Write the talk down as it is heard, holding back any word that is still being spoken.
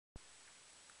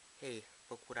Hey,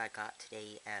 look what I got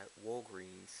today at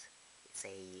Walgreens. It's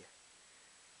a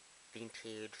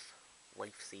vintage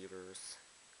Lifesavers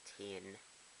tin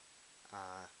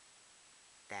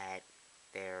that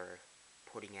they're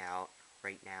putting out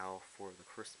right now for the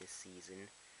Christmas season.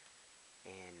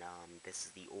 And this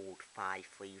is the old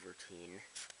 5-flavor tin.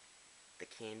 The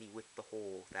candy with the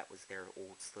hole, that was their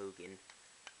old slogan.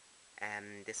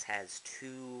 And this has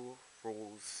 2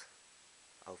 rolls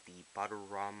of the butter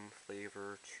rum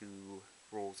flavor, 2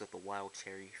 rolls of the wild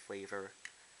cherry flavor,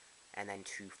 and then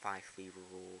 2 5-flavor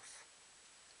rolls.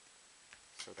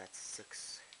 So that's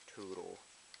 6 total.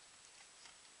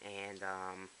 And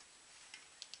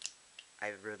I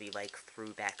really like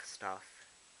throwback stuff,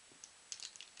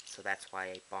 so that's why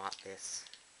I bought this,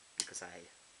 because I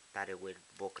thought it would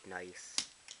look nice.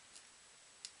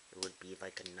 It would be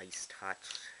like a nice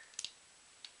touch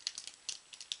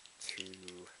to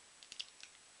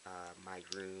my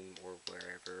room or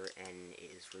wherever, and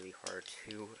it is really hard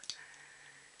to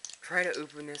try to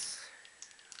open this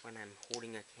when I'm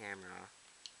holding a camera.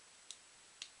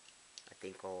 I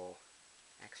think I'll...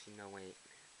 Actually, no, wait.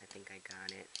 I think I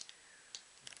got it.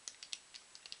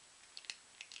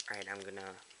 Alright, I'm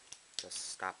gonna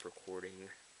just stop recording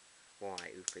while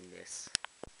I open this.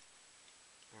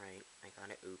 Alright, I got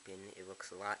it open. It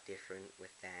looks a lot different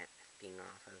with that thing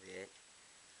off of it.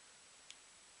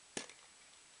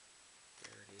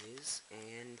 There it is.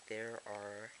 And there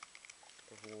are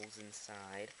the rolls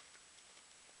inside.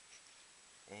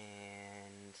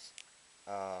 And,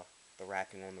 the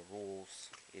wrapping on the rolls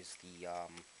is the,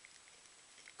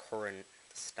 current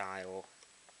style.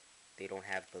 They don't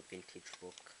have the vintage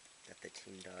look that the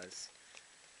tin does.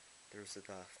 Those are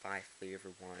the 5-flavor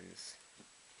ones.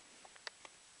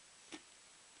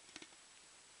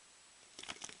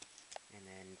 And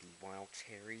then the wild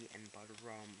cherry and butter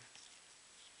rum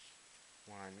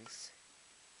ones.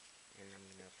 And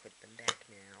I'm gonna put them back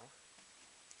now.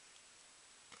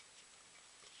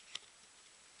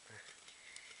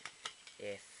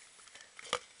 If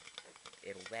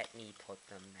it'll let me put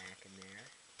them back in there.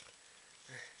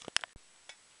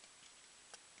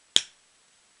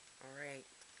 Alright,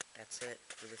 that's it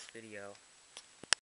for this video.